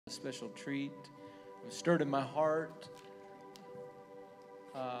Special treat. It was stirred in my heart.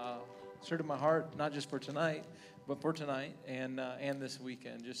 Not just for tonight, but for tonight and this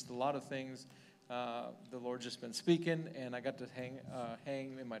weekend. Just a lot of things the Lord's just been speaking, and I got to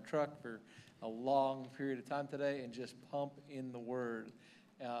hang in my truck for a long period of time today and just pump in the Word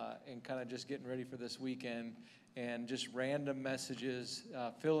and kind of just getting ready for this weekend, and just random messages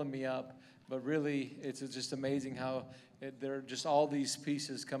filling me up. But really, it's just amazing how there are just all these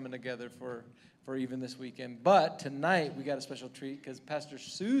pieces coming together for even this weekend. But tonight, we got a special treat because Pastor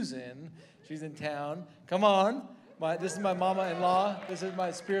Susan, she's in town. Come on. This is my mama-in-law. This is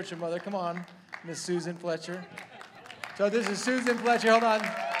my spiritual mother. Come on, Miss Susan Fletcher. So this is Susan Fletcher. Hold on.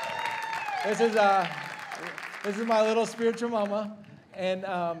 This is my little spiritual mama. And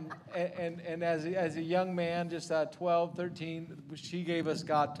as a young man, just 12, 13, she gave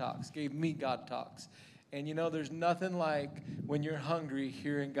me God talks. And you know, there's nothing like when you're hungry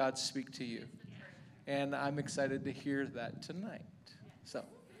hearing God speak to you. And I'm excited to hear that tonight. So,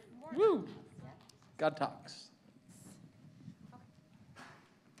 woo! God talks.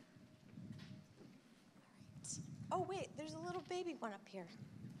 Oh, wait, there's a little baby one up here.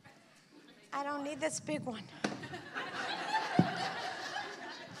 I don't need this big one.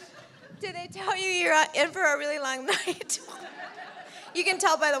 Did they tell you you're in for a really long night? You can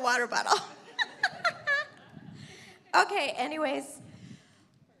tell by the water bottle. Okay, anyways.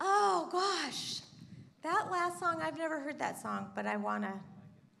 Oh, gosh. That last song, I've never heard that song, but I want to.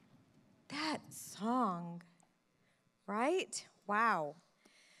 That song, right? Wow.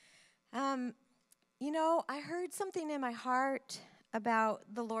 You know, I heard something in my heart about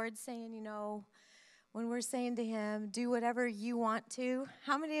the Lord saying, you know, when we're saying to him, do whatever you want to.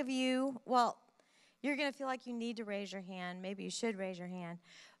 How many of you, well, you're going to feel like you need to raise your hand. Maybe you should raise your hand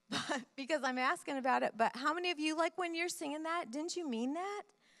but because I'm asking about it. But how many of you, like when you're singing that, didn't you mean that?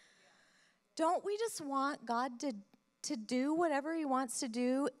 Don't we just want God to do whatever he wants to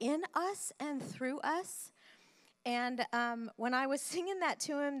do in us and through us? And when I was singing that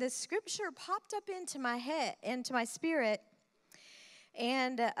to him, this scripture popped up into my head, into my spirit.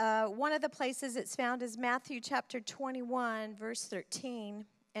 And one of the places it's found is Matthew chapter 21, verse 13.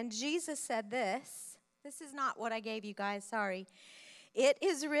 And Jesus said this. This is not what I gave you guys, sorry. It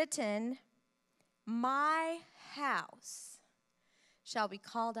is written, my house shall be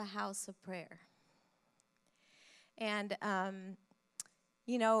called a house of prayer. And,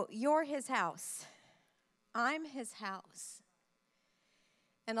 you know, you're his house. I'm his house.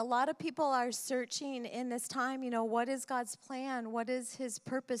 And a lot of people are searching in this time, you know, what is God's plan? What is his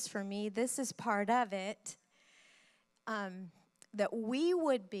purpose for me? This is part of it. That we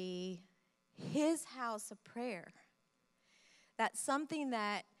would be his house of prayer. That's something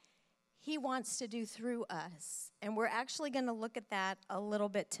that he wants to do through us. And we're actually going to look at that a little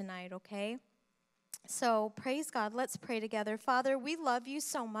bit tonight, okay? So praise God. Let's pray together. Father, we love you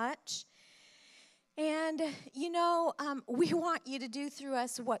so much. And, you know, we want you to do through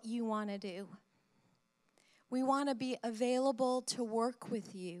us what you want to do. We want to be available to work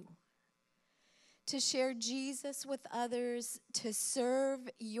with you, to share Jesus with others, to serve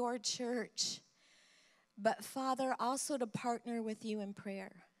your church. But, Father, also to partner with you in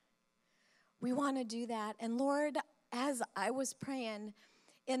prayer. We want to do that. And, Lord, as I was praying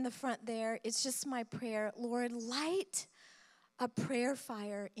in the front there, it's just my prayer, Lord, light a prayer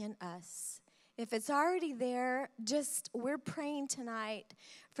fire in us. If it's already there, we're praying tonight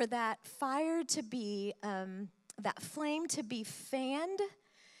for that fire to be, that flame to be fanned,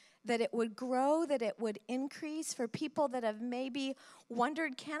 that it would grow, that it would increase for people that have maybe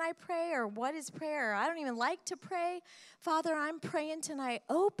wondered, can I pray, or what is prayer? I don't even like to pray. Father, I'm praying tonight,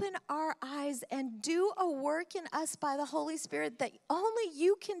 open our eyes and do a work in us by the Holy Spirit that only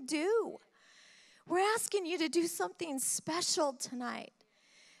you can do. We're asking you to do something special tonight,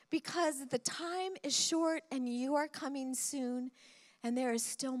 because the time is short and you are coming soon, and there is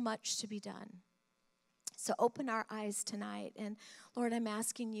still much to be done. So open our eyes tonight. And Lord, I'm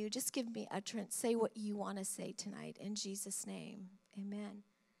asking you, just give me utterance. Say what you want to say tonight. In Jesus' name, amen.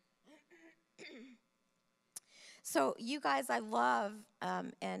 So you guys, I love,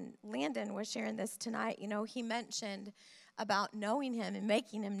 and Landon was sharing this tonight. You know, he mentioned about knowing him and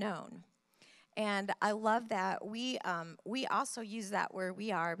making him known. And I love that. We also use that where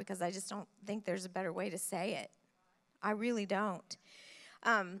we are, because I just don't think there's a better way to say it. I really don't.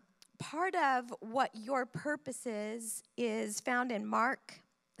 Part of what your purpose is found in Mark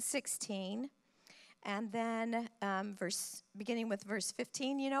 16, and then beginning with verse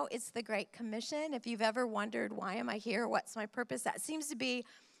 15. You know, it's the Great Commission. If you've ever wondered, why am I here? What's my purpose? That seems to be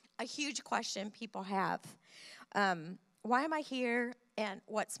a huge question people have. Why am I here? and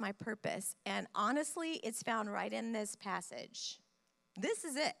what's my purpose? And honestly, it's found right in this passage. This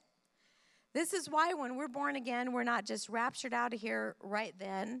is it. This is why when we're born again, we're not just raptured out of here right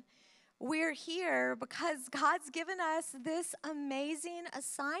then. We're here because God's given us this amazing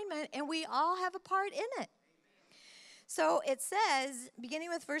assignment, and we all have a part in it. So it says, beginning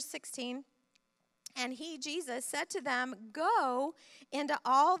with verse 16, and he, Jesus, said to them, go into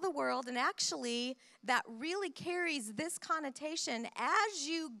all the world. And actually, that really carries this connotation. As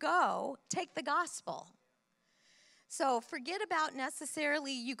you go, take the gospel. So forget about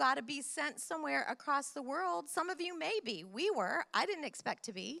necessarily you got to be sent somewhere across the world. Some of you may be. We were. I didn't expect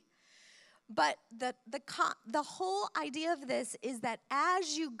to be. But the whole idea of this is that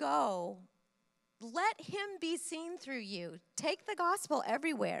as you go, let him be seen through you. Take the gospel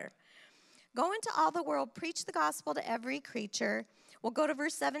everywhere. Go into all the world, preach the gospel to every creature. We'll go to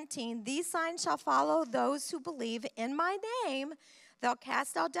verse 17. These signs shall follow those who believe in my name. They'll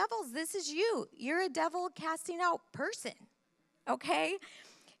cast out devils. This is you. You're a devil casting out person, okay?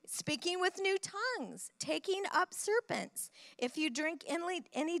 Speaking with new tongues, taking up serpents. If you drink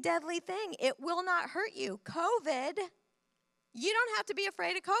any deadly thing, it will not hurt you. COVID, you don't have to be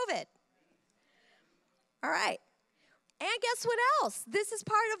afraid of COVID. All right. And guess what else? This is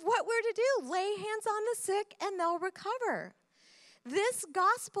part of what we're to do. Lay hands on the sick and they'll recover. This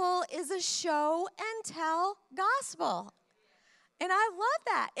gospel is a show and tell gospel. And I love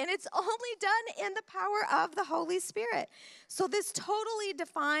that. And it's only done in the power of the Holy Spirit. So this totally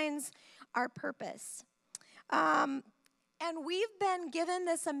defines our purpose. And we've been given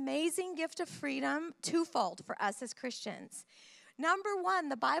this amazing gift of freedom twofold for us as Christians. Number one,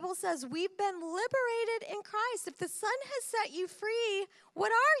 the Bible says we've been liberated in Christ. If the Son has set you free,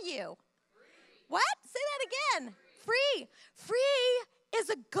 what are you? Free. What? Say that again. Free. Free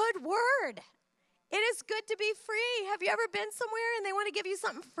is a good word. It is good to be free. Have you ever been somewhere and they want to give you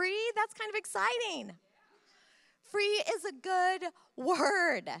something free? That's kind of exciting. Yeah. Free is a good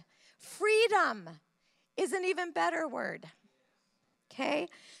word. Freedom is an even better word. Okay?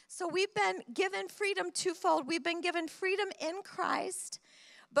 So we've been given freedom twofold. We've been given freedom in Christ,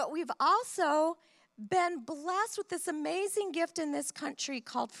 but we've also been blessed with this amazing gift in this country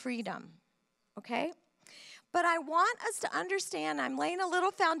called freedom. Okay? But I want us to understand, I'm laying a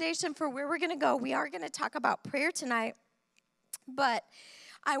little foundation for where we're going to go. We are going to talk about prayer tonight, but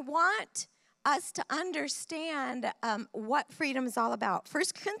I want us to understand what freedom is all about. 1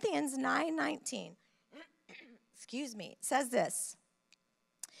 Corinthians 9:19, excuse me, says this.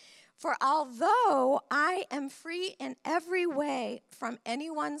 For although I am free in every way from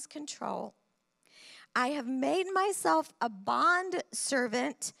anyone's control, I have made myself a bond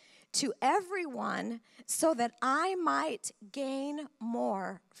servant to everyone so that I might gain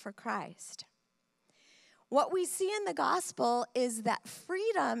more for Christ. What we see in the gospel is that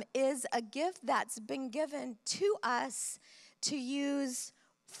freedom is a gift that's been given to us to use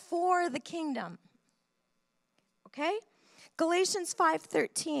for the kingdom. Okay? Galatians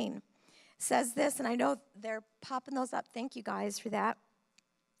 5:13 says this, and I know they're popping those up. Thank you guys for that.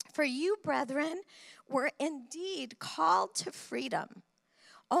 For you, brethren, were indeed called to freedom.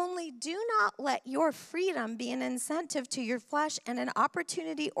 Only do not let your freedom be an incentive to your flesh and an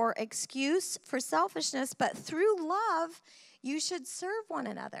opportunity or excuse for selfishness, but through love, you should serve one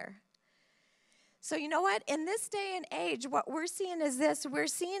another. So you know what? In this day and age, what we're seeing is this. We're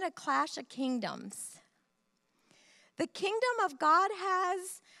seeing a clash of kingdoms. The kingdom of God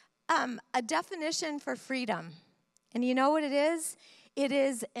has a definition for freedom. And you know what it is? It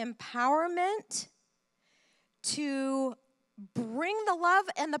is empowerment to bring the love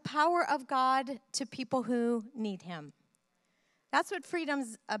and the power of God to people who need him. That's what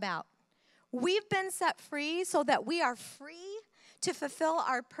freedom's about. We've been set free so that we are free to fulfill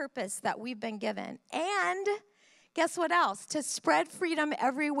our purpose that we've been given. And guess what else? To spread freedom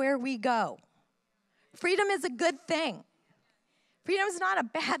everywhere we go. Freedom is a good thing. Freedom's not a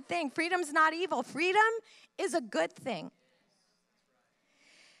bad thing. Freedom's not evil. Freedom is a good thing.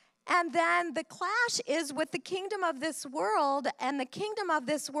 And then the clash is with the kingdom of this world, and the kingdom of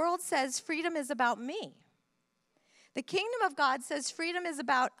this world says freedom is about me. The kingdom of God says freedom is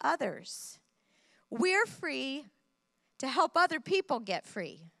about others. We're free to help other people get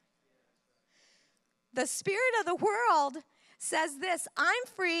free. The spirit of the world says this, I'm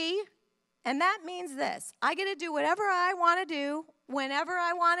free, and that means this. I get to do whatever I want to do, whenever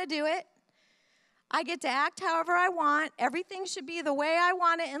I want to do it. I get to act however I want. Everything should be the way I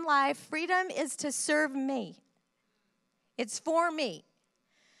want it in life. Freedom is to serve me. It's for me.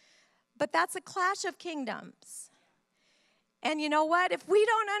 But that's a clash of kingdoms. And you know what? If we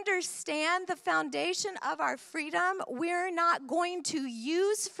don't understand the foundation of our freedom, we're not going to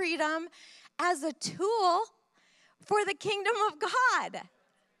use freedom as a tool for the kingdom of God.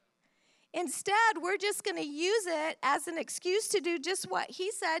 Instead, we're just going to use it as an excuse to do just what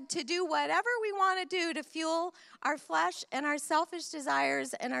he said, to do whatever we want to do to fuel our flesh and our selfish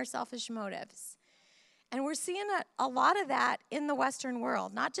desires and our selfish motives. And we're seeing a lot of that in the Western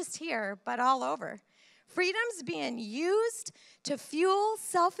world, not just here, but all over. Freedom's being used to fuel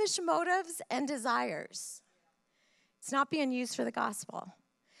selfish motives and desires. It's not being used for the gospel.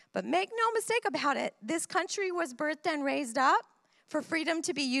 But make no mistake about it, this country was birthed and raised up for freedom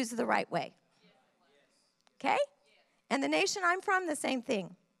to be used the right way. Okay? And the nation I'm from, the same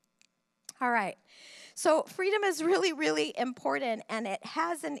thing. All right. So freedom is really, really important, and it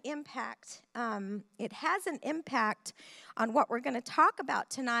has an impact. It has an impact on what we're going to talk about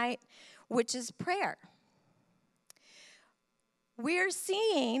tonight, which is prayer. We're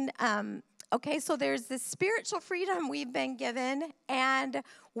seeing, so there's this spiritual freedom we've been given, and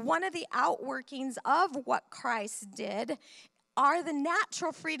one of the outworkings of what Christ did are the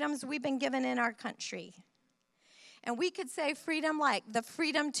natural freedoms we've been given in our country. And we could say freedom like the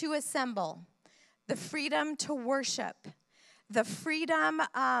freedom to assemble, the freedom to worship, the freedom,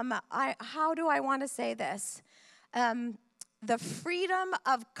 how do I want to say this? The freedom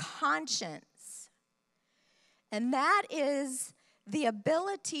of conscience. And that is the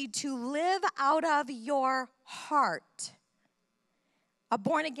ability to live out of your heart, a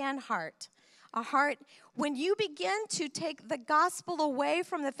born-again heart. A heart, when you begin to take the gospel away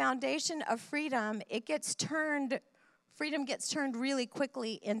from the foundation of freedom, freedom gets turned really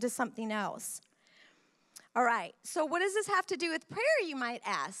quickly into something else. All right, so what does this have to do with prayer, you might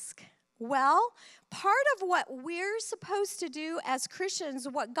ask? Well, part of what we're supposed to do as Christians,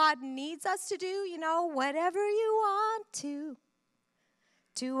 what God needs us to do, whatever you want to,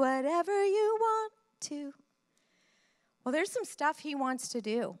 do whatever you want to. Well, there's some stuff he wants to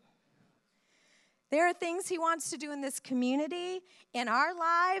do. There are things he wants to do in this community, in our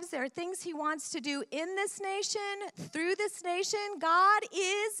lives. There are things he wants to do in this nation, through this nation. God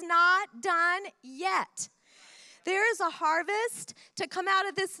is not done yet. There is a harvest to come out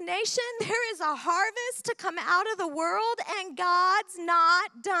of this nation. There is a harvest to come out of the world, and God's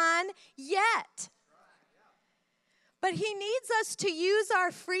not done yet. But he needs us to use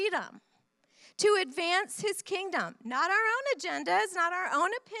our freedom to advance his kingdom. Not our own agendas, not our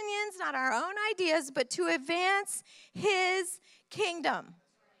own opinions, not our own ideas, but to advance his kingdom.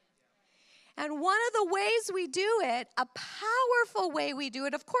 And one of the ways we do it, a powerful way we do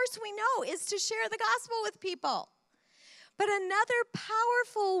it, of course we know, is to share the gospel with people. But another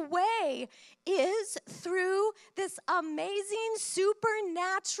powerful way is through this amazing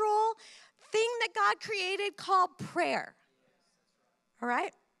supernatural thing that God created called prayer. All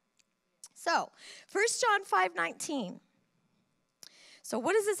right? So, 1 John 5:19. So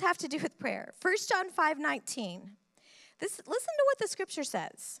what does this have to do with prayer? 1 John 5:19. Listen to what the scripture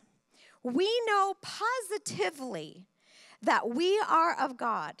says. We know positively that we are of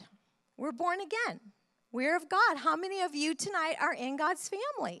God. We're born again. We're of God. How many of you tonight are in God's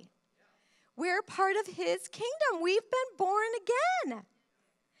family? We're part of his kingdom. We've been born again.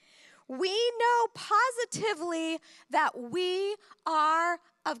 We know positively that we are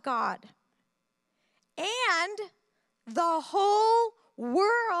of God. And the whole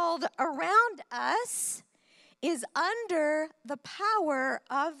world around us is under the power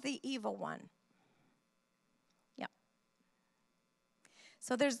of the evil one. Yeah.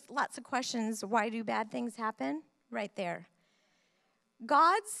 So there's lots of questions. Why do bad things happen? Right there.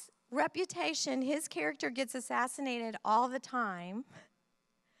 God's reputation, his character gets assassinated all the time,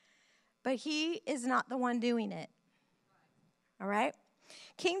 but he is not the one doing it. All right?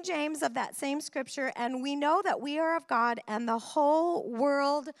 King James of that same scripture, and we know that we are of God, and the whole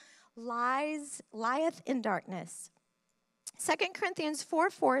world lieth in darkness. 2 Corinthians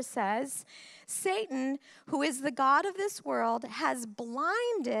 4:4 says, Satan, who is the god of this world, has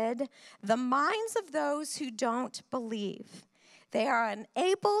blinded the minds of those who don't believe. They are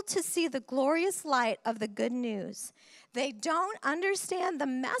unable to see the glorious light of the good news. They don't understand the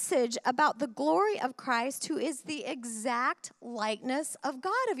message about the glory of Christ, who is the exact likeness of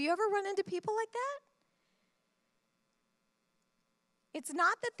God. Have you ever run into people like that? It's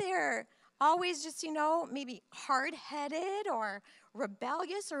not that they're always just, maybe hard-headed or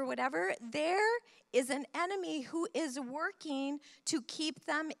rebellious or whatever. There is an enemy who is working to keep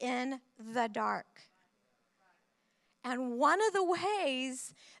them in the dark. And one of the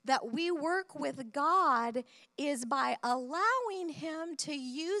ways that we work with God is by allowing him to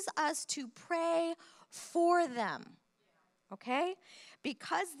use us to pray for them. okay?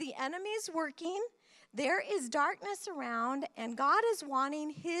 Because the enemy's working, there is darkness around, and God is wanting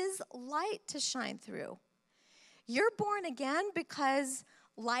his light to shine through. You're born again because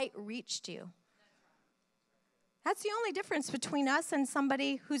light reached you. That's the only difference between us and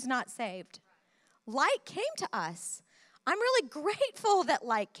somebody who's not saved. Light came to us. I'm really grateful that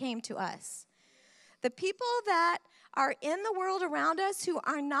light came to us. The people that are in the world around us who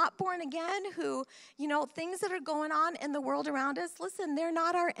are not born again, who, things that are going on in the world around us, listen, they're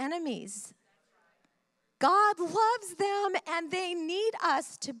not our enemies. God loves them, and they need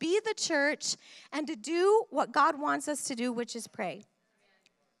us to be the church and to do what God wants us to do, which is pray.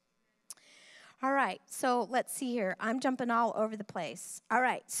 All right, so let's see here. I'm jumping all over the place. All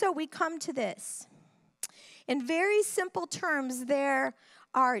right, so we come to this. In very simple terms, there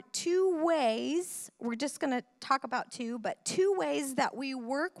are two ways, we're just going to talk about two, but two ways that we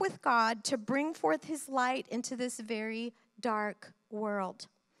work with God to bring forth his light into this very dark world.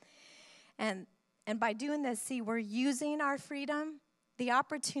 And by doing this, see, we're using our freedom, the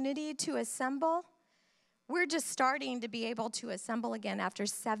opportunity to assemble. We're just starting to be able to assemble again after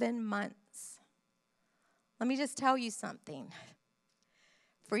 7 months. Let me just tell you something.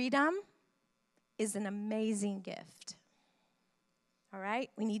 Freedom is an amazing gift. All right?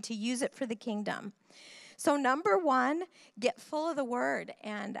 We need to use it for the kingdom. So number one, get full of the word.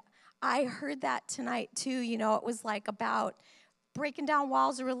 And I heard that tonight too. It was like about breaking down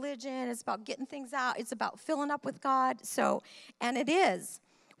walls of religion. It's about getting things out. It's about filling up with God. And it is.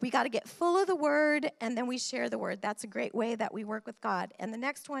 We got to get full of the word, and then we share the word. That's a great way that we work with God. And the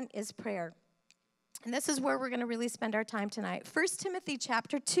next one is prayer. And this is where we're going to really spend our time tonight. 1 Timothy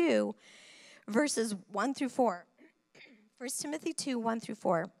chapter 2, verses 1 through 4. 1 Timothy 2, 1 through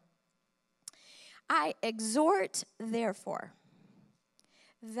 4. I exhort, therefore,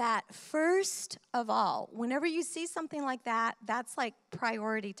 that first of all, whenever you see something like that, that's like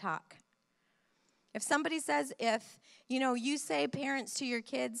priority talk. If somebody says, you say, parents, to your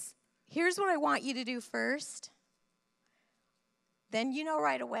kids, here's what I want you to do first, then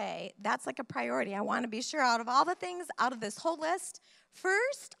right away, that's like a priority. I want to be sure out of all the things, out of this whole list,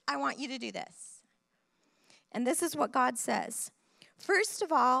 first, I want you to do this. And this is what God says. First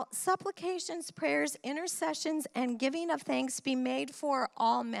of all, supplications, prayers, intercessions, and giving of thanks be made for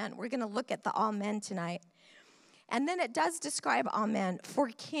all men. We're going to look at the all men tonight. And then it does describe all men. For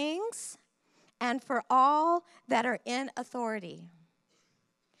kings and for all that are in authority.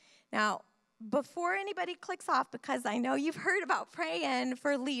 Now, before anybody clicks off, because I know you've heard about praying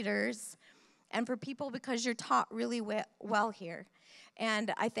for leaders and for people because you're taught really well here.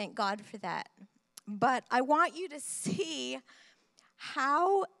 And I thank God for that. But I want you to see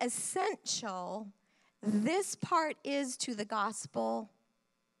how essential this part is to the gospel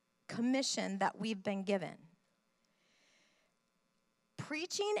commission that we've been given.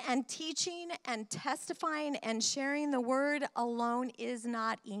 Preaching and teaching and testifying and sharing the word alone is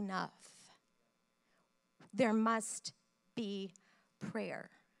not enough. There must be prayer.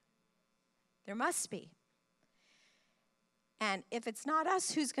 There must be. And if it's not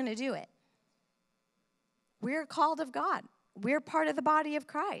us, who's going to do it? We're called of God. We're part of the body of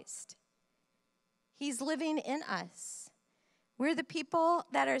Christ. He's living in us. We're the people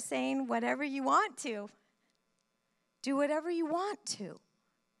that are saying whatever you want to. Do whatever you want to.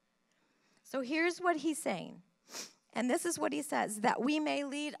 So here's what he's saying. And this is what he says, that we may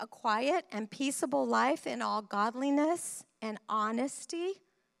lead a quiet and peaceable life in all godliness and honesty.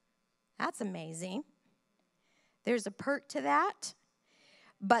 That's amazing. There's a perk to that.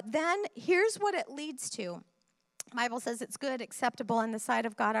 But then here's what it leads to. The Bible says it's good, acceptable in the sight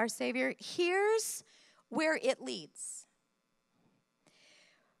of God our Savior. Here's where it leads.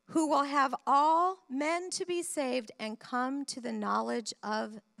 Who will have all men to be saved and come to the knowledge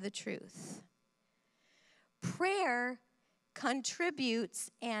of the truth. Prayer contributes,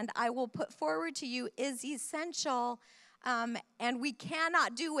 and I will put forward to you, is essential, and we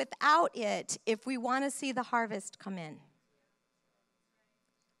cannot do without it if we want to see the harvest come in.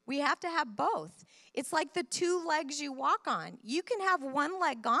 We have to have both. It's like the two legs you walk on. You can have one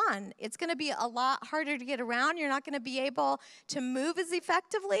leg gone. It's going to be a lot harder to get around. You're not going to be able to move as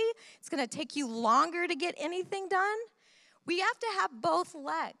effectively. It's going to take you longer to get anything done. We have to have both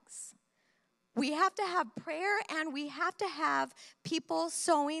legs. We have to have prayer, and we have to have people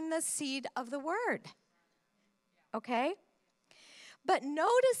sowing the seed of the word. Okay? But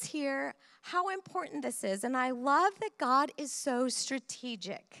notice here how important this is, and I love that God is so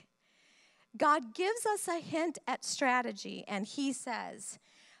strategic. God gives us a hint at strategy, and he says,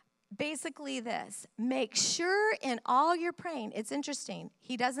 basically this, make sure in all your praying, it's interesting,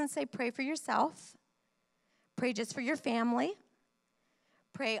 he doesn't say pray for yourself, Pray just for your family.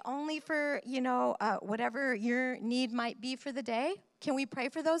 Pray only for, whatever your need might be for the day. Can we pray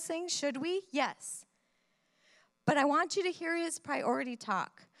for those things? Should we? Yes. But I want you to hear his priority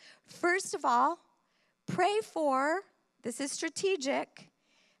talk. First of all, pray for, this is strategic,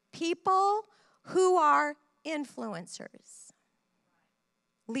 people who are influencers,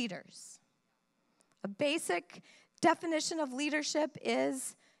 leaders. A basic definition of leadership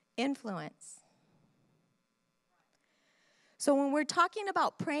is influence. So when we're talking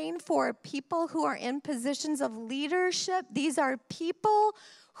about praying for people who are in positions of leadership, these are people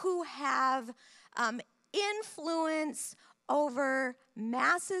who have influence over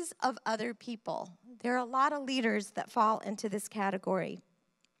masses of other people. There are a lot of leaders that fall into this category.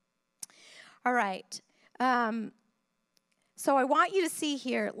 All right. So I want you to see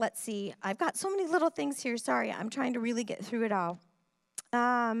here, let's see. I've got so many little things here. Sorry, I'm trying to really get through it all.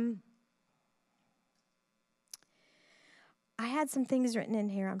 I had some things written in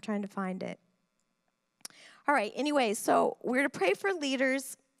here. I'm trying to find it. All right, anyway, so we're to pray for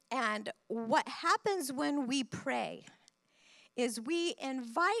leaders. And what happens when we pray is we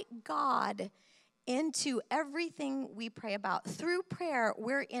invite God into everything we pray about. Through prayer,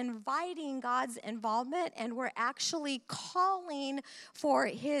 we're inviting God's involvement, and we're actually calling for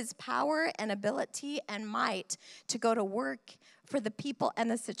his power and ability and might to go to work for the people and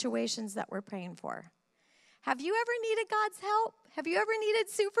the situations that we're praying for. Have you ever needed God's help? Have you ever needed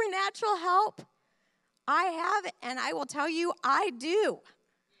supernatural help? I have, and I will tell you, I do.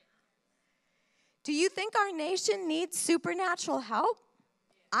 Do you think our nation needs supernatural help?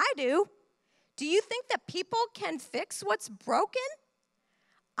 I do. Do you think that people can fix what's broken?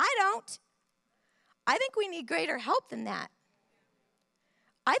 I don't. I think we need greater help than that.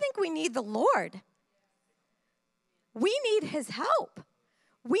 I think we need the Lord. We need his help.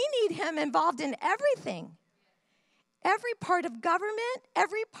 We need him involved in everything. Every part of government,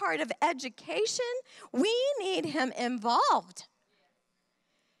 every part of education, we need him involved.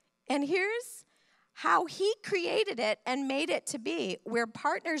 And here's how he created it and made it to be. We're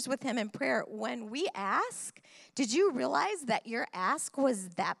partners with him in prayer. When we ask, did you realize that your ask was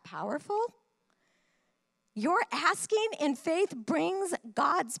that powerful? Your asking in faith brings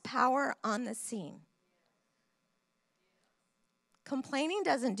God's power on the scene. Complaining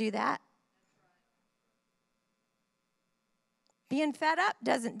doesn't do that. Being fed up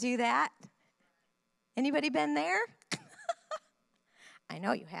doesn't do that. Anybody been there? I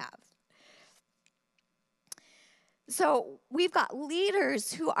know you have. So we've got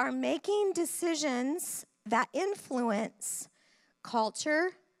leaders who are making decisions that influence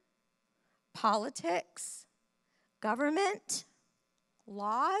culture, politics, government,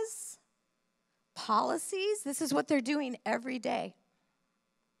 laws, policies. This is what they're doing every day.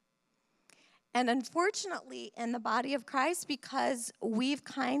 And unfortunately, in the body of Christ, because we've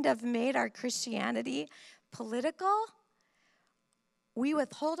kind of made our Christianity political, we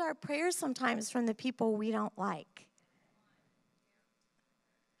withhold our prayers sometimes from the people we don't like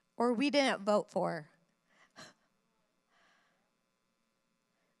or we didn't vote for.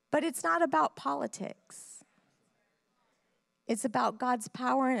 But it's not about politics. It's about God's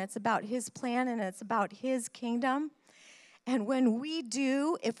power, and it's about his plan, and it's about his kingdom. And when we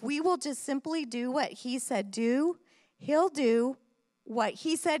do, if we will just simply do what he said do, he'll do what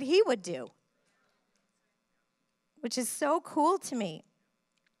he said he would do, which is so cool to me.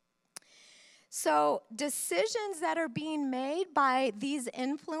 So decisions that are being made by these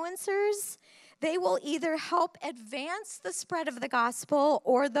influencers, they will either help advance the spread of the gospel,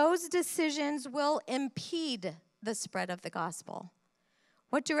 or those decisions will impede the spread of the gospel.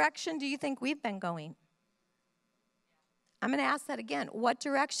 What direction do you think we've been going? I'm going to ask that again. What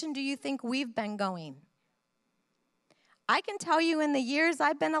direction do you think we've been going? I can tell you in the years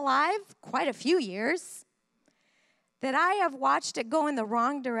I've been alive, quite a few years, that I have watched it go in the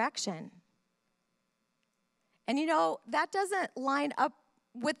wrong direction. And that doesn't line up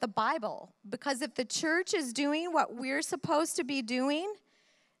with the Bible, because if the church is doing what we're supposed to be doing,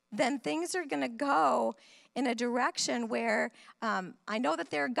 then things are going to go in a direction where I know that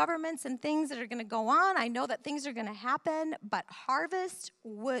there are governments and things that are going to go on. I know that things are going to happen, but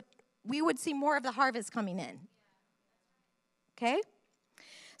we would see more of the harvest coming in. Okay?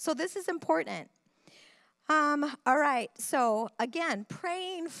 So this is important. All right, so again,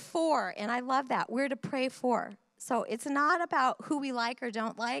 praying for, and I love that. We're to pray for. So it's not about who we like or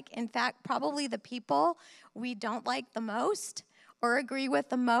don't like. In fact, probably the people we don't like the most or agree with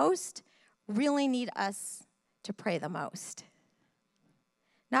the most really need us to pray the most.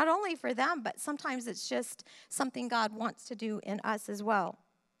 Not only for them, but sometimes it's just something God wants to do in us as well.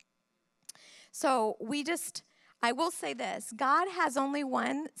 So we just I will say this. God has only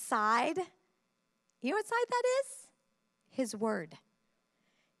one side. You know what side that is? His word.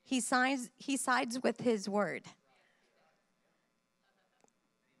 He sides with his word.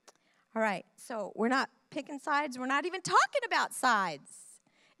 All right, so we're not picking sides. We're not even talking about sides.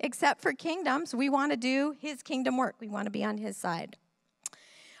 Except for kingdoms, we want to do his kingdom work. We want to be on his side.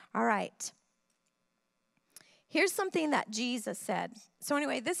 All right. Here's something that Jesus said. So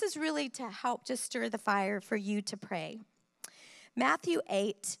anyway, this is really to help just stir the fire for you to pray. Matthew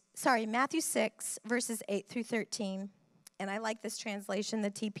 6, verses 8 through 13. And I like this translation, the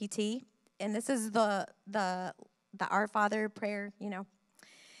TPT. And this is the Our Father prayer, you know.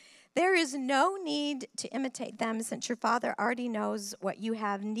 There is no need to imitate them, since your Father already knows what you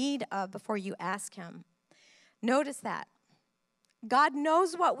have need of before you ask him. Notice that. God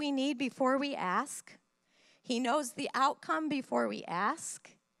knows what we need before we ask. He knows the outcome before we ask,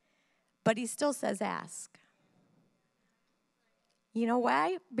 but he still says ask. You know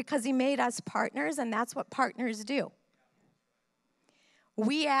why? Because he made us partners, and that's what partners do.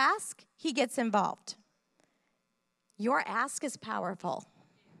 We ask, he gets involved. Your ask is powerful.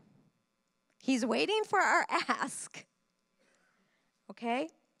 He's waiting for our ask. Okay?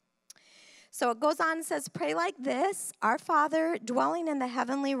 So it goes on and says, pray like this: Our Father, dwelling in the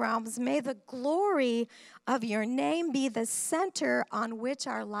heavenly realms, may the glory of your name be the center on which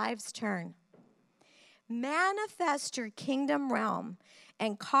our lives turn. Manifest your kingdom realm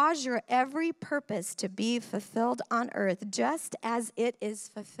and cause your every purpose to be fulfilled on earth, just as it is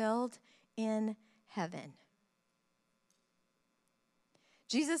fulfilled in heaven.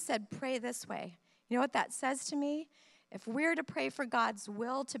 Jesus said, pray this way. You know what that says to me? If we're to pray for God's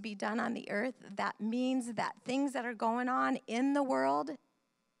will to be done on the earth, that means that things that are going on in the world,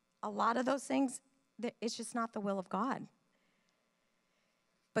 a lot of those things, it's just not the will of God.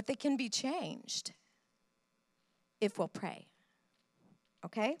 But they can be changed if we'll pray.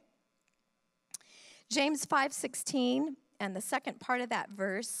 Okay? James 5:16, and the second part of that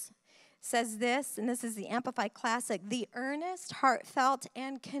verse says this, and this is the Amplified Classic: the earnest, heartfelt,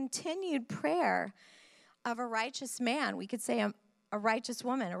 and continued prayer of a righteous man. We could say a righteous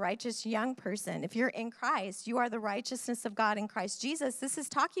woman, a righteous young person. If you're in Christ, you are the righteousness of God in Christ Jesus. This is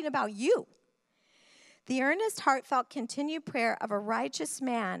talking about you. The earnest, heartfelt, continued prayer of a righteous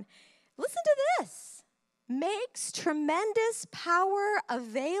man, listen to this, makes tremendous power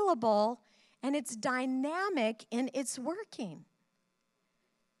available, and it's dynamic in its working.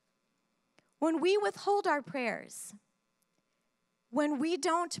 When we withhold our prayers, when we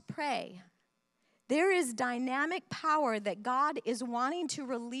don't pray, there is dynamic power that God is wanting to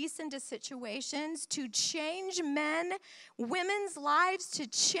release into situations to change men, women's lives, to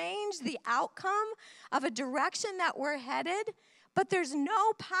change the outcome of a direction that we're headed, but there's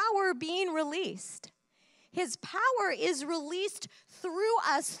no power being released. His power is released through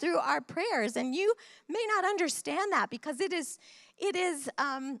us, through our prayers, and you may not understand that because it is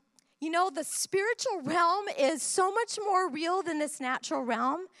the spiritual realm is so much more real than this natural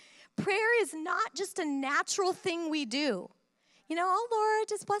realm. Prayer is not just a natural thing we do. Oh, Lord,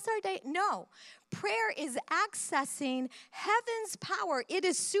 just bless our day. No, prayer is accessing heaven's power. It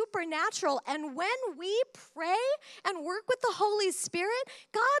is supernatural. And when we pray and work with the Holy Spirit,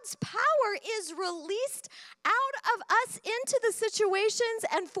 God's power is released out of us into the situations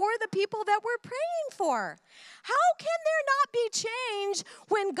and for the people that we're praying for. How can there not be change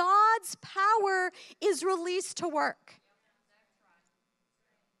when God's power is released to work?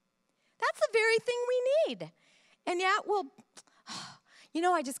 That's the very thing we need. And yet,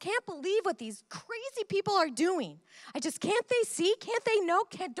 I just can't believe what these crazy people are doing. Can't they see? Can't they know?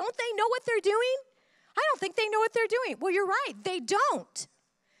 Don't they know what they're doing? I don't think they know what they're doing. Well, you're right. They don't.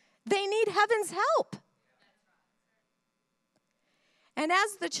 They need heaven's help. And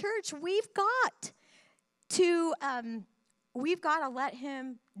as the church, we've got to let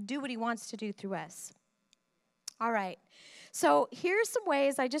him do what he wants to do through us. All right. So here's some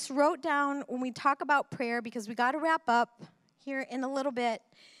ways I just wrote down when we talk about prayer, because we got to wrap up here in a little bit.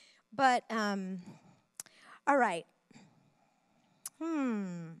 But, all right.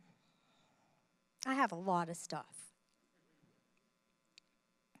 I have a lot of stuff.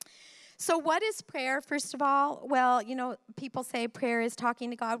 So what is prayer, first of all? Well, people say prayer is talking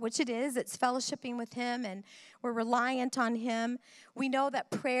to God, which it is. It's fellowshipping with him, and we're reliant on him. We know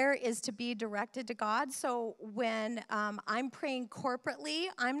that prayer is to be directed to God. So when I'm praying corporately,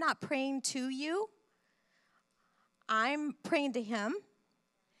 I'm not praying to you. I'm praying to him.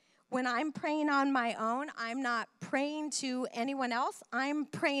 When I'm praying on my own, I'm not praying to anyone else. I'm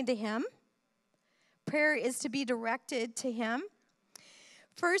praying to him. Prayer is to be directed to him.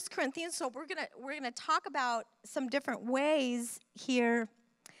 First Corinthians, so we're gonna talk about some different ways here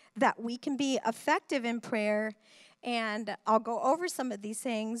that we can be effective in prayer, and I'll go over some of these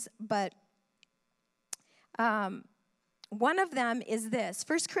things, but one of them is this,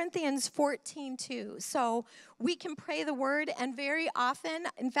 1 Corinthians 14:2. So we can pray the word, and very often,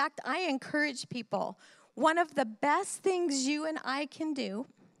 in fact, I encourage people, one of the best things you and I can do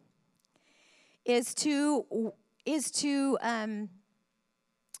is to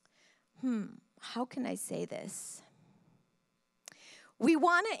how can I say this? We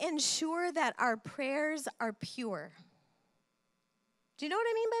want to ensure that our prayers are pure. Do you know what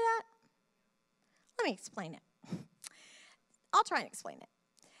I mean by that? Let me explain it. I'll try and explain it.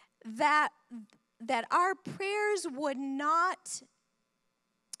 That our prayers would not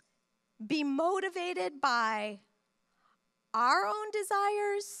be motivated by our own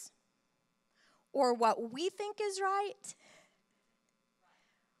desires or what we think is right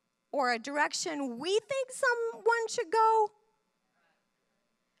or a direction we think someone should go.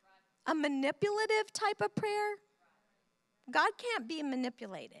 A manipulative type of prayer. God can't be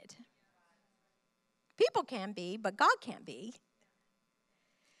manipulated. People can be, but God can't be.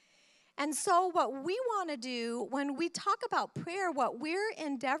 And so what we want to do when we talk about prayer, what we're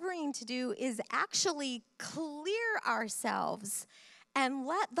endeavoring to do is actually clear ourselves and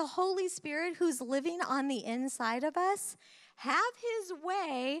let the Holy Spirit who's living on the inside of us have his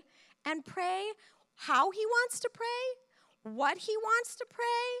way and pray how he wants to pray, what he wants to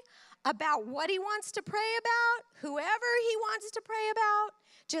pray, about what he wants to pray about, whoever he wants to pray about.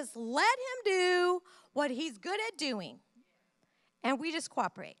 Just let him do what he's good at doing. And we just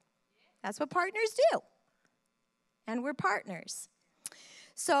cooperate. That's what partners do. And we're partners.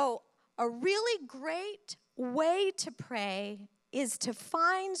 So a really great way to pray is to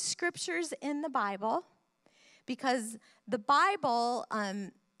find scriptures in the Bible, because the Bible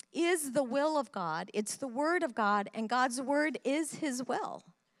is the will of God. It's the word of God, and God's word is his will.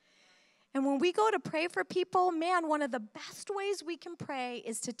 And when we go to pray for people, man, one of the best ways we can pray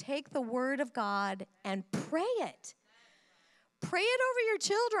is to take the word of God and pray it. Pray it over your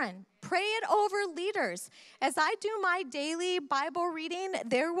children. Pray it over leaders. As I do my daily Bible reading,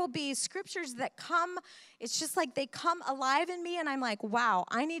 there will be scriptures that come. It's just like they come alive in me, and I'm like, wow,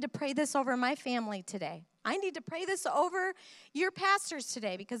 I need to pray this over my family today. I need to pray this over your pastors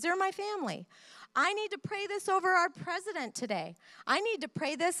today because they're my family. I need to pray this over our president today. I need to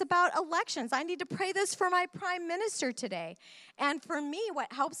pray this about elections. I need to pray this for my prime minister today. And for me,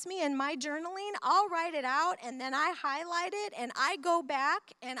 what helps me in my journaling, I'll write it out, and then I highlight it, and I go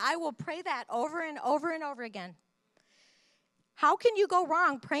back, and I will pray that over and over and over again. How can you go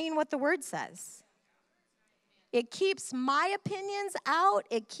wrong praying what the word says? It keeps my opinions out,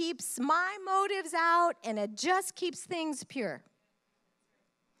 it keeps my motives out, and it just keeps things pure.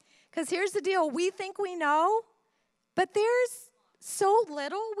 Because here's the deal, we think we know, but there's so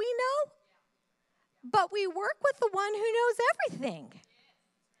little we know. But we work with the one who knows everything.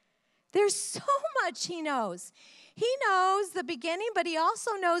 There's so much he knows. He knows the beginning, but he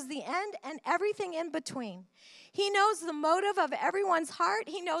also knows the end and everything in between. He knows the motive of everyone's heart.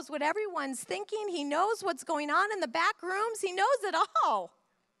 He knows what everyone's thinking. He knows what's going on in the back rooms. He knows it all.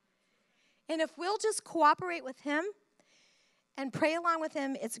 And if we'll just cooperate with him and pray along with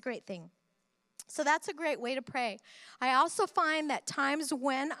him, it's a great thing. So that's a great way to pray. I also find that times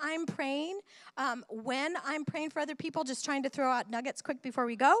when I'm praying for other people, just trying to throw out nuggets quick before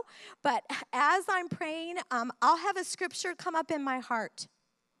we go, but as I'm praying, I'll have a scripture come up in my heart.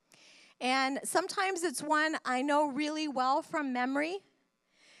 And sometimes it's one I know really well from memory.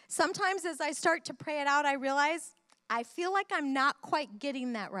 Sometimes as I start to pray it out, I realize I feel like I'm not quite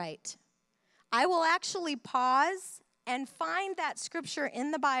getting that right. I will actually pause and find that scripture in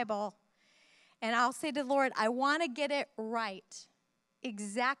the Bible, and I'll say to the Lord, I want to get it right,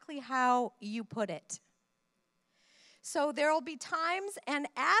 exactly how you put it. So there will be times, and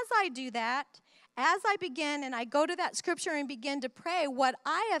as I do that, as I begin and I go to that scripture and begin to pray, what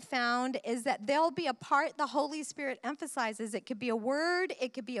I have found is that there'll be a part the Holy Spirit emphasizes. It could be a word,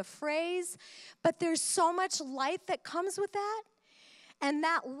 it could be a phrase, but there's so much light that comes with that. And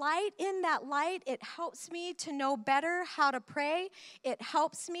that light, it helps me to know better how to pray. It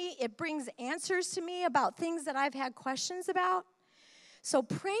helps me, it brings answers to me about things that I've had questions about. So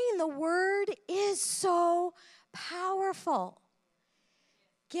praying the word is so powerful.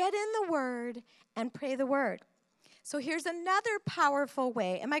 Get in the word and pray the word. So here's another powerful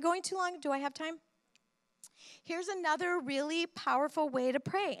way. Am I going too long? Do I have time? Here's another really powerful way to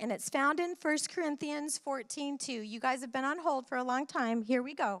pray, and it's found in 1 Corinthians 14:2. You guys have been on hold for a long time. Here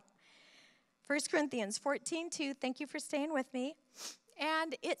we go. 1 Corinthians 14:2. Thank you for staying with me.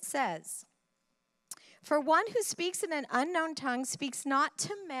 And it says, "For one who speaks in an unknown tongue speaks not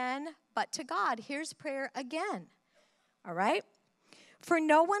to men, but to God." Here's prayer again. All right? "For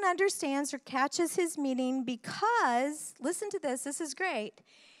no one understands or catches his meaning because," listen to this is great,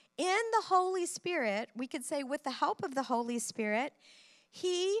 "in the Holy Spirit," we could say with the help of the Holy Spirit,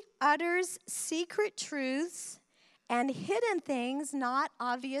 "he utters secret truths and hidden things not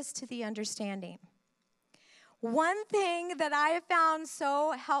obvious to the understanding." One thing that I have found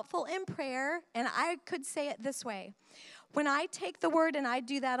so helpful in prayer, and I could say it this way, when I take the word, and I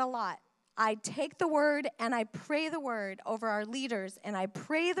do that a lot, I take the word and I pray the word over our leaders, and I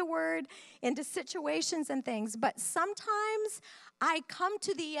pray the word into situations and things, but sometimes I come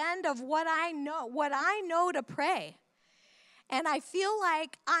to the end of what I know to pray, and I feel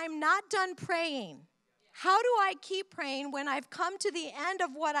like I'm not done praying. How do I keep praying when I've come to the end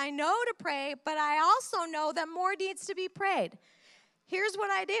of what I know to pray, but I also know that more needs to be prayed? Here's what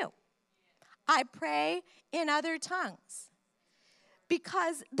I do. I pray in other tongues.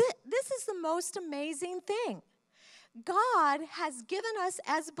 Because this is the most amazing thing. God has given us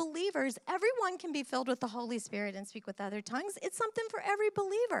as believers, everyone can be filled with the Holy Spirit and speak with other tongues. It's something for every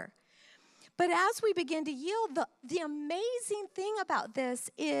believer. But as we begin to yield, the amazing thing about this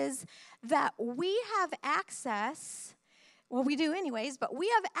is that we have access, well, we do anyways, but we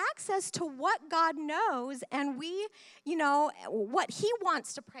have access to what God knows, and what he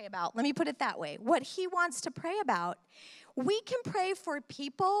wants to pray about. Let me put it that way. What he wants to pray about. We can pray for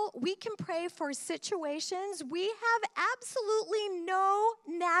people. We can pray for situations we have absolutely no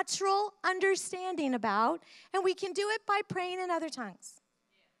natural understanding about, and we can do it by praying in other tongues.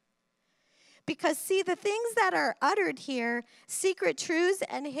 Because, see, the things that are uttered here, secret truths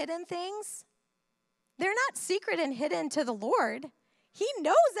and hidden things, they're not secret and hidden to the Lord. He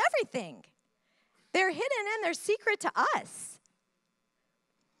knows everything. They're hidden and they're secret to us.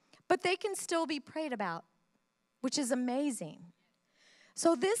 But they can still be prayed about, which is amazing.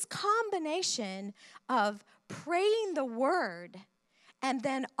 So this combination of praying the word and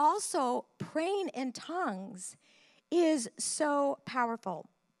then also praying in tongues is so powerful.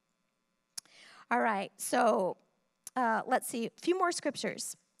 All right, so let's see, a few more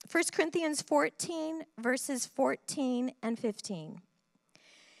scriptures. 1 Corinthians 14, verses 14 and 15.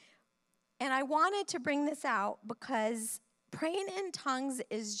 And I wanted to bring this out because praying in tongues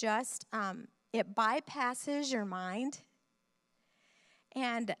is just, it bypasses your mind.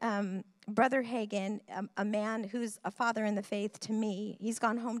 And Brother Hagin, a man who's a father in the faith to me, he's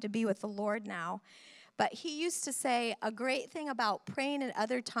gone home to be with the Lord now. But he used to say a great thing about praying in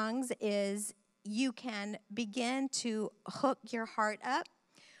other tongues is you can begin to hook your heart up.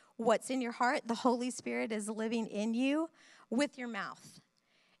 What's in your heart, the Holy Spirit is living in you with your mouth.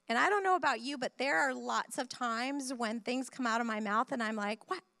 And I don't know about you, but there are lots of times when things come out of my mouth and I'm like,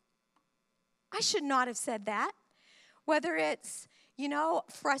 what? I should not have said that. Whether it's,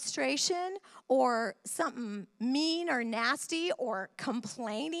 frustration or something mean or nasty or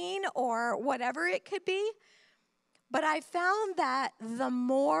complaining or whatever it could be. But I found that the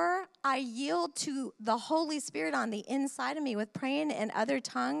more I yield to the Holy Spirit on the inside of me with praying in other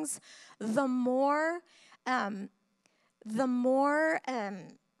tongues, the more I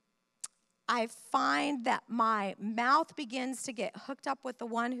find that my mouth begins to get hooked up with the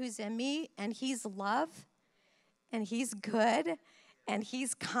one who's in me, and he's love, and he's good, and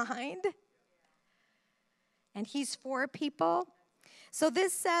he's kind, and he's for people. So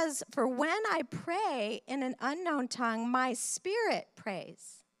this says, "For when I pray in an unknown tongue, my spirit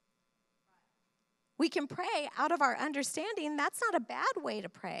prays." We can pray out of our understanding. That's not a bad way to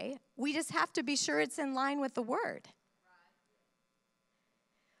pray. We just have to be sure it's in line with the word.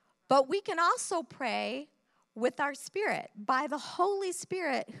 But we can also pray with our spirit, by the Holy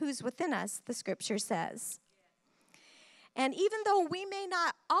Spirit who's within us, the scripture says. And even though we may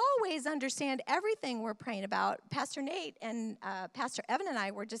not always understand everything we're praying about, Pastor Nate and Pastor Evan and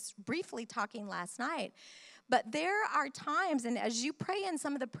I were just briefly talking last night, but there are times, and as you pray in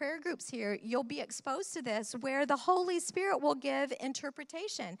some of the prayer groups here, you'll be exposed to this, where the Holy Spirit will give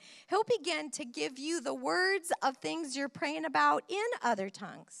interpretation. He'll begin to give you the words of things you're praying about in other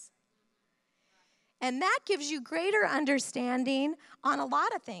tongues. And that gives you greater understanding on a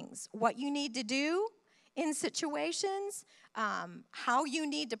lot of things, what you need to do in situations, how you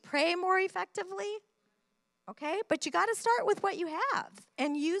need to pray more effectively, okay? But you got to start with what you have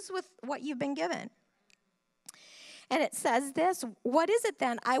and use with what you've been given. And it says this, what is it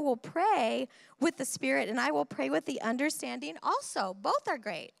then? I will pray with the Spirit and I will pray with the understanding also. Both are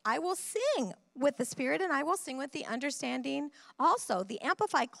great. I will sing with the Spirit and I will sing with the understanding also. The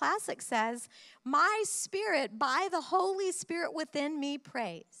Amplified Classic says, my spirit by the Holy Spirit within me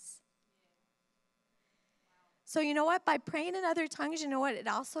prays. So you know what? By praying in other tongues, you know what it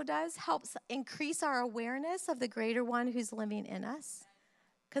also does? Helps increase our awareness of the greater one who's living in us.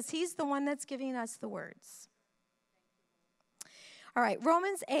 Because he's the one that's giving us the words. All right,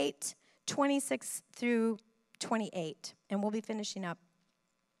 Romans 8, 26 through 28. And we'll be finishing up.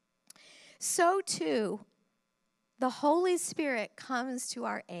 So too, the Holy Spirit comes to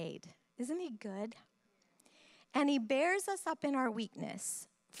our aid. Isn't he good? And he bears us up in our weakness.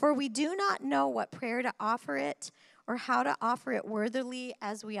 For we do not know what prayer to offer it or how to offer it worthily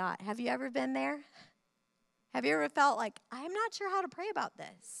as we ought. Have you ever been there? Have you ever felt like, I'm not sure how to pray about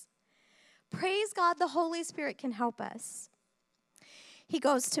this? Praise God, the Holy Spirit can help us. He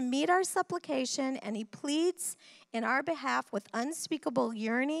goes to meet our supplication and he pleads in our behalf with unspeakable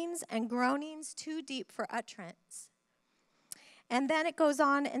yearnings and groanings too deep for utterance. And then it goes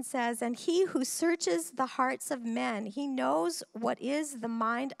on and says, and he who searches the hearts of men, he knows what is the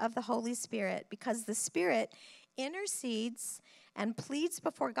mind of the Holy Spirit, because the Spirit intercedes and pleads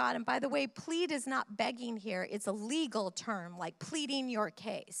before God. And by the way, plead is not begging here. It's a legal term, like pleading your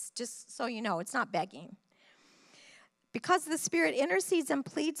case. Just so you know, it's not begging. Because the Spirit intercedes and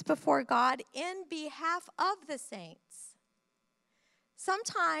pleads before God in behalf of the saints.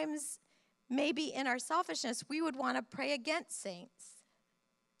 Sometimes, maybe in our selfishness, we would want to pray against saints.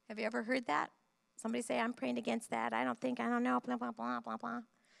 Have you ever heard that? Somebody say, I'm praying against that. I don't know, blah, blah, blah, blah, blah.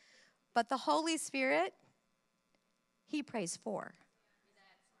 But the Holy Spirit, he prays for.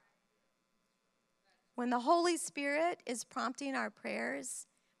 When the Holy Spirit is prompting our prayers,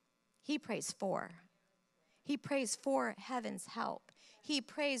 he prays for. He prays for heaven's help. He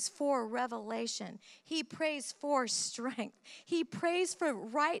prays for revelation. He prays for strength. He prays for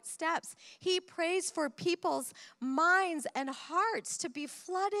right steps. He prays for people's minds and hearts to be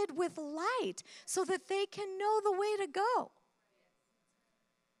flooded with light so that they can know the way to go.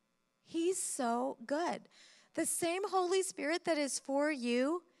 He's so good. The same Holy Spirit that is for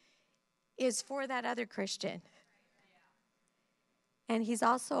you is for that other Christian. And he's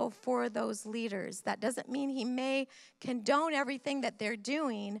also for those leaders. That doesn't mean he may condone everything that they're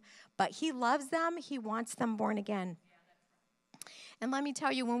doing, but he loves them. He wants them born again. And let me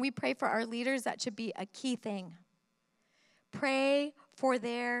tell you, when we pray for our leaders, that should be a key thing. Pray for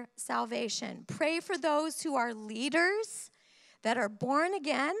their salvation. Pray for those who are leaders that are born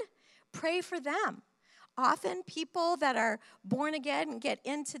again. Pray for them. Often people that are born again get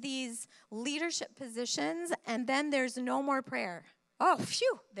into these leadership positions, and then there's no more prayer. Oh,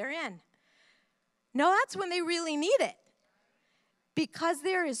 phew, they're in. No, that's when they really need it. Because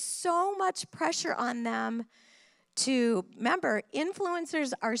there is so much pressure on them to, remember,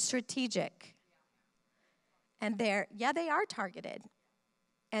 influencers are strategic. And they are targeted.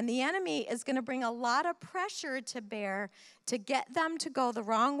 And the enemy is going to bring a lot of pressure to bear to get them to go the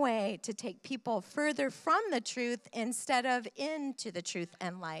wrong way, to take people further from the truth instead of into the truth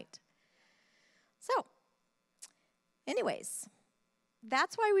and light. So, anyways,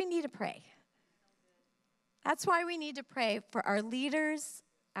 that's why we need to pray. That's why we need to pray for our leaders,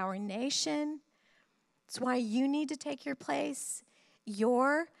 our nation. It's why you need to take your place.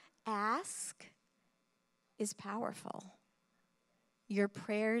 Your ask is powerful. Your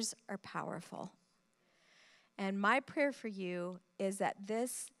prayers are powerful. And my prayer for you is that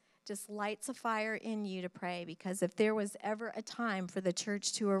this just lights a fire in you to pray, because if there was ever a time for the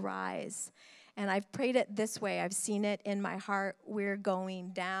church to arise, and I've prayed it this way, I've seen it in my heart, we're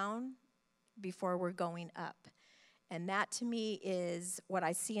going down before we're going up. And that to me is what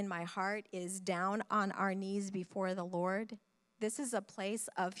I see in my heart, is down on our knees before the Lord. This is a place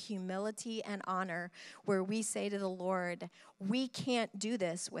of humility and honor where we say to the Lord, we can't do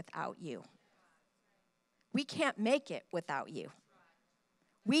this without you. We can't make it without you.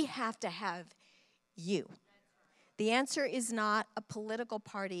 We have to have you. The answer is not a political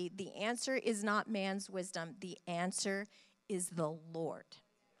party. The answer is not man's wisdom. The answer is the Lord.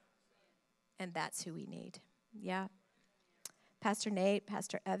 And that's who we need. Yeah. Pastor Nate,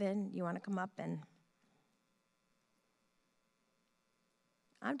 Pastor Evan, you want to come up and...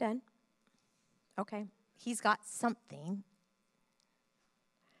 I'm done. Okay. He's got something.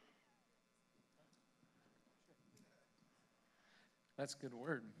 That's a good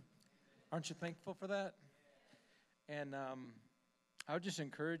word. Aren't you thankful for that? And I would just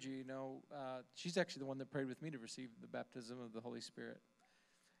encourage you, she's actually the one that prayed with me to receive the baptism of the Holy Spirit.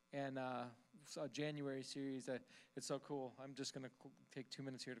 And so a January series, it's so cool. I'm just going to take 2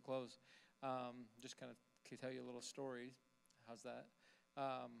 minutes here to close. Just kind of tell you a little story. How's that?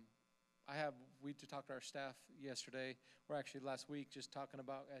 We talked to our staff yesterday, or actually last week, just talking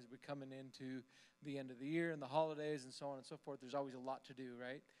about as we're coming into the end of the year and the holidays and so on and so forth, there's always a lot to do,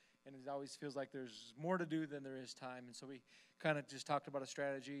 right? And it always feels like there's more to do than there is time. And so we kind of just talked about a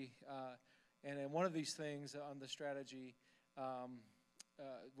strategy. And then one of these things on the strategy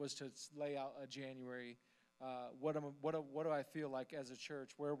was to lay out a January. What do I feel like as a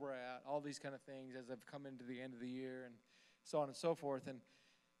church, where we're at, all these kind of things as I've come into the end of the year and so on and so forth.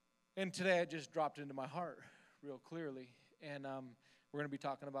 And today it just dropped into my heart real clearly. And we're going to be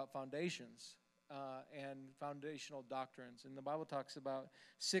talking about foundations and foundational doctrines. And the Bible talks about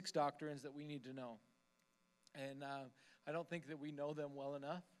 6 doctrines that we need to know. And I don't think that we know them well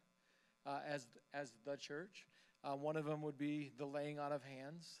enough as the church. One of them would be the laying on of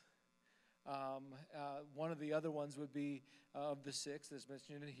hands. One of the other ones would be, of the 6 that's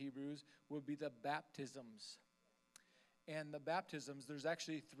mentioned in Hebrews, would be the baptisms. And the baptisms, there's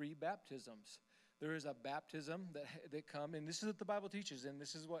actually 3 baptisms. There is a baptism that come, and this is what the Bible teaches, and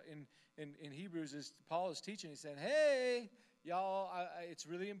this is what in Hebrews is Paul is teaching. He said, hey, y'all, it's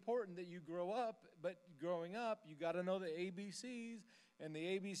really important that you grow up, but growing up, you got to know the ABCs, and the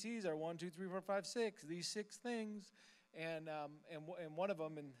ABCs are 1, 2, 3, 4, 5, 6, these 6 things. And one of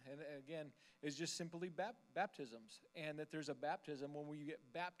them, and again, is just simply baptisms. And that there's a baptism when we get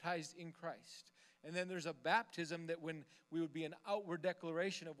baptized in Christ. And then there's a baptism that when we would be an outward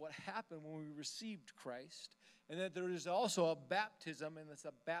declaration of what happened when we received Christ. And that there is also a baptism, and it's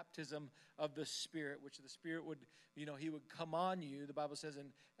a baptism of the Spirit, which the Spirit would, He would come on you, the Bible says in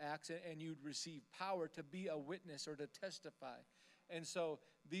Acts, and you'd receive power to be a witness or to testify. And so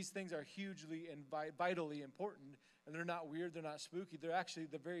these things are hugely and vitally important. And they're not weird, they're not spooky. They're actually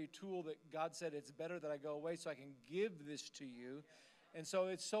the very tool that God said it's better that I go away so I can give this to you. And so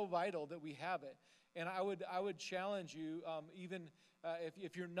it's so vital that we have it. And I would challenge you, even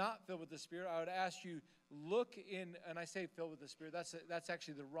if you're not filled with the Spirit, I would ask you, look in, and I say filled with the Spirit, that's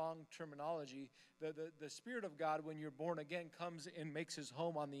actually the wrong terminology. The Spirit of God, when you're born again, comes and makes his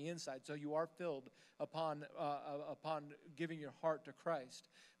home on the inside. So you are filled upon giving your heart to Christ.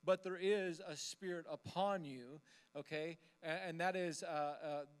 But there is a Spirit upon you, okay? And that is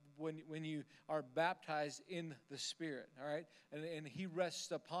when you are baptized in the Spirit, all right? And he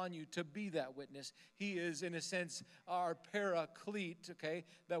rests upon you to be that witness. He is, in a sense, our paraclete, okay?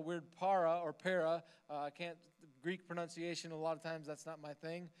 That word para or para, Greek pronunciation, a lot of times that's not my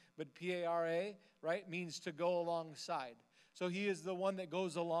thing, but P-A-R-A, right, means to go alongside. So he is the one that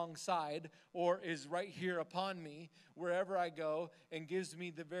goes alongside or is right here upon me wherever I go and gives me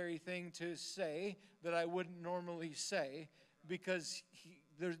the very thing to say that I wouldn't normally say because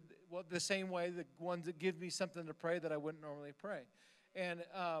the same way the ones that give me something to pray that I wouldn't normally pray. And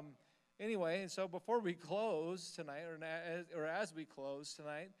anyway, so before we close tonight or as we close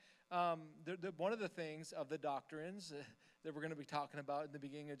tonight, one of the things of the doctrines that we're going to be talking about in the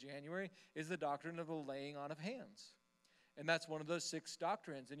beginning of January is the doctrine of the laying on of hands. And that's one of those 6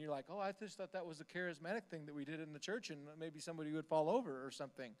 doctrines. And you're like, oh, I just thought that was a charismatic thing that we did in the church and maybe somebody would fall over or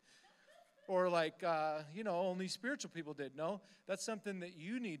something. Or like, only spiritual people did. No, that's something that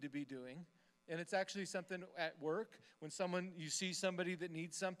you need to be doing. And it's actually something at work when you see somebody that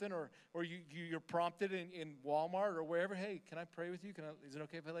needs something or you're prompted in Walmart or wherever, hey, can I pray with you? Is it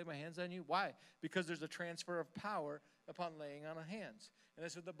okay if I lay my hands on you? Why? Because there's a transfer of power upon laying on of hands. And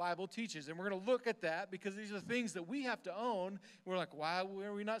that's what the Bible teaches. And we're going to look at that because these are things that we have to own. We're like, why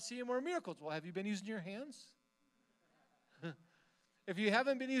are we not seeing more miracles? Well, have you been using your hands? If you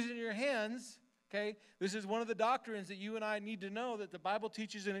haven't been using your hands, okay, this is one of the doctrines that you and I need to know that the Bible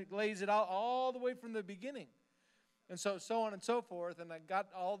teaches and it lays it out all the way from the beginning. And so on and so forth. And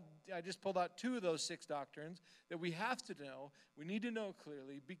I just pulled out 2 of those 6 doctrines that we have to know. We need to know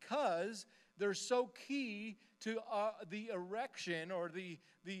clearly because they're so key to the erection or the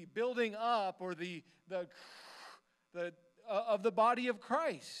building up or the of the body of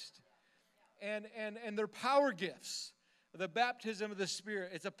Christ. And they're power gifts. The baptism of the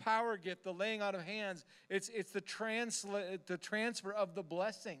Spirit, it's a power gift. The laying on of hands, it's the transfer of the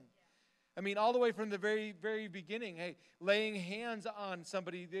blessing. I mean, all the way from the very, very beginning, hey, laying hands on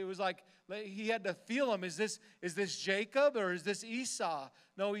somebody, it was like he had to feel him. Is this Jacob or is this Esau?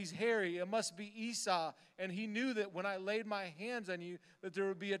 No, he's hairy. It must be Esau. And he knew that when I laid my hands on you, that there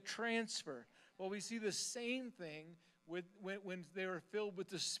would be a transfer. Well, we see the same thing when they were filled with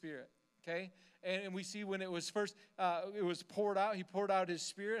the Spirit, okay? And we see when it was first, it was poured out. He poured out his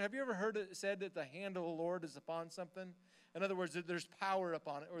Spirit. Have you ever heard it said that the hand of the Lord is upon something? In other words, that there's power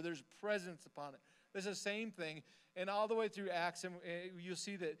upon it, or there's presence upon it. It's the same thing. And all the way through Acts, and you'll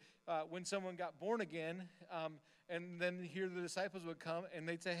see that when someone got born again, and then here the disciples would come, and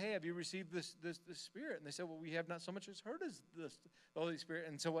they'd say, hey, have you received this Spirit? And they said, well, we have not so much as heard as the Holy Spirit.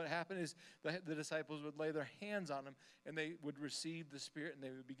 And so what happened is the disciples would lay their hands on them, and they would receive the Spirit, and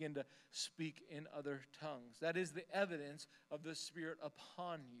they would begin to speak in other tongues. That is the evidence of the Spirit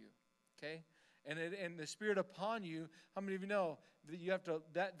upon you, okay? And the Spirit upon you, how many of you know that you have to,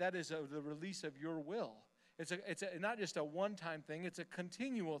 that is the release of your will. It's not just a one-time thing. It's a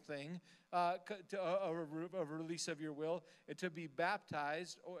continual thing, a release of your will, to be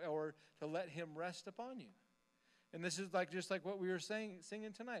baptized or to let Him rest upon you. And this is just like what we were singing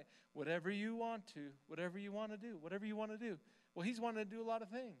tonight. Whatever you want to, whatever you want to do, whatever you want to do. Well, He's wanting to do a lot of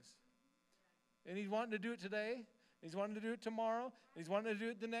things. And He's wanting to do it today. He's wanting to do it tomorrow. He's wanting to do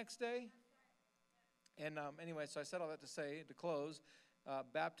it the next day. And anyway, so I said all that to say, to close,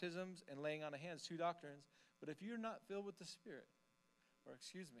 baptisms and laying on of hands, 2 doctrines. But if you're not filled with the Spirit, or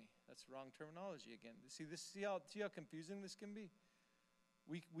excuse me, that's wrong terminology again. See how confusing this can be?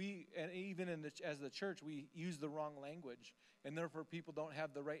 We and even as the church, we use the wrong language, and therefore people don't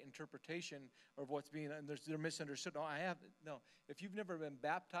have the right interpretation of what's being, and they're misunderstood. No. If you've never been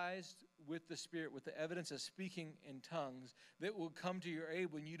baptized with the Spirit, with the evidence of speaking in tongues, that will come to your aid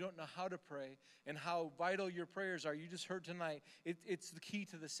when you don't know how to pray and how vital your prayers are. You just heard tonight, it's the key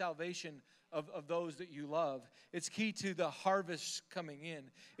to the salvation of those that you love. It's key to the harvest coming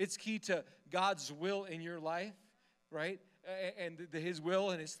in. It's key to God's will in your life, right? And His will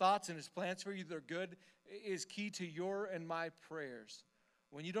and His thoughts and His plans for you, they're good, is key to your and my prayers.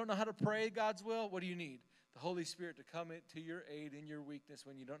 When you don't know how to pray God's will, what do you need? The Holy Spirit to come to your aid in your weakness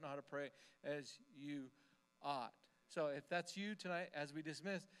when you don't know how to pray as you ought. So if that's you tonight, as we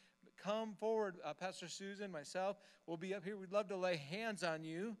dismiss, come forward. Pastor Susan, myself, will be up here. We'd love to lay hands on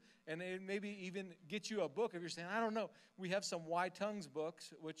you and maybe even get you a book if you're saying, I don't know. We have some Why Tongues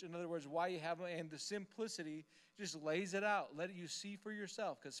books, which in other words, why you have them, and the simplicity just lays it out. Let you see for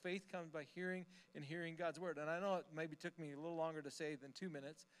yourself, because faith comes by hearing and hearing God's word. And I know it maybe took me a little longer to say than 2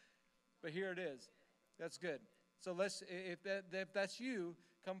 minutes, but here it is. That's good. So if that's you,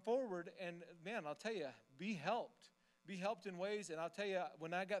 come forward, and man, I'll tell you, be helped. Be helped in ways, and I'll tell you,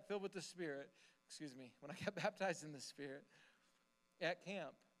 when I got filled with the Spirit, when I got baptized in the Spirit at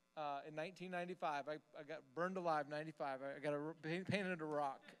camp in 1995, I got burned alive in 95. I got painted a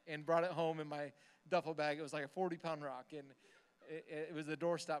rock and brought it home in my duffel bag. It was like a 40-pound rock, and it was a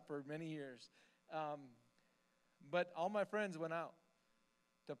doorstop for many years. But all my friends went out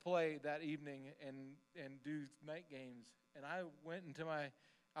to play that evening and do night games, and I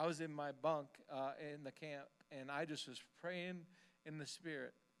was in my bunk in the camp, and I just was praying in the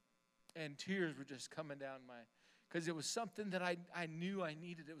Spirit, and tears were just coming down because it was something that I knew I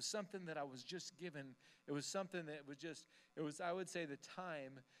needed. It was something that I was just given. It was something that was I would say, the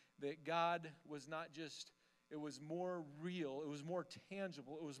time that God was not just, it was more real, it was more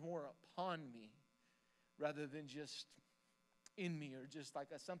tangible, it was more upon me, rather than just in me, or just like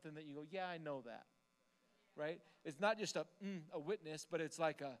something that you go, yeah, I know that, right? It's not just a witness, but it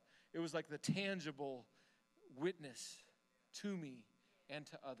was like the tangible witness to me and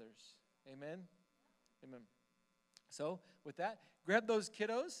to others. Amen? Amen. So with that, grab those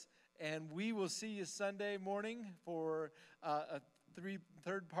kiddos, and we will see you Sunday morning for a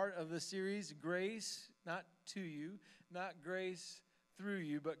third part of the series, Grace, not to you, not grace through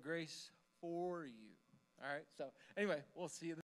you, but grace for you. All right, so anyway, we'll see you